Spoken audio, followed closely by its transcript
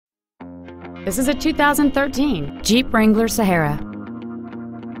This is a 2013 Jeep Wrangler Sahara.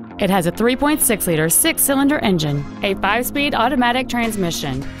 It has a 3.6-liter six-cylinder engine, a 5-speed automatic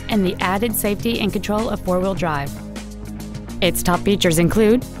transmission, and the added safety and control of four-wheel drive. Its top features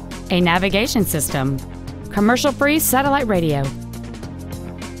include a navigation system, commercial-free satellite radio,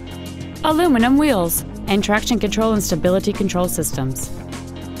 aluminum wheels, and traction control and stability control systems.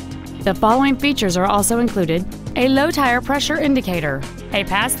 The following features are also included: a low tire pressure indicator, a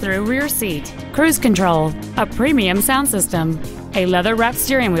pass-through rear seat, cruise control, a premium sound system, a leather-wrapped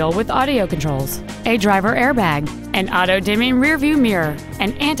steering wheel with audio controls, a driver airbag, an auto-dimming rear-view mirror,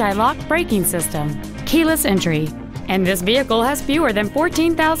 an anti-lock braking system, keyless entry, and this vehicle has fewer than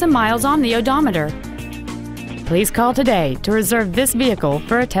 14,000 miles on the odometer. Please call today to reserve this vehicle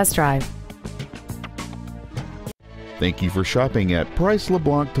for a test drive. Thank you for shopping at Price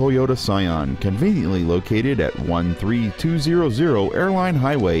LeBlanc Toyota Scion, conveniently located at 13200 Airline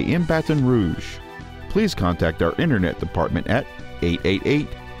Highway in Baton Rouge. Please contact our internet department at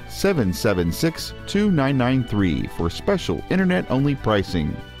 888-776-2993 for special internet-only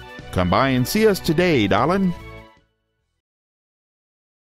pricing. Come by and see us today, darling.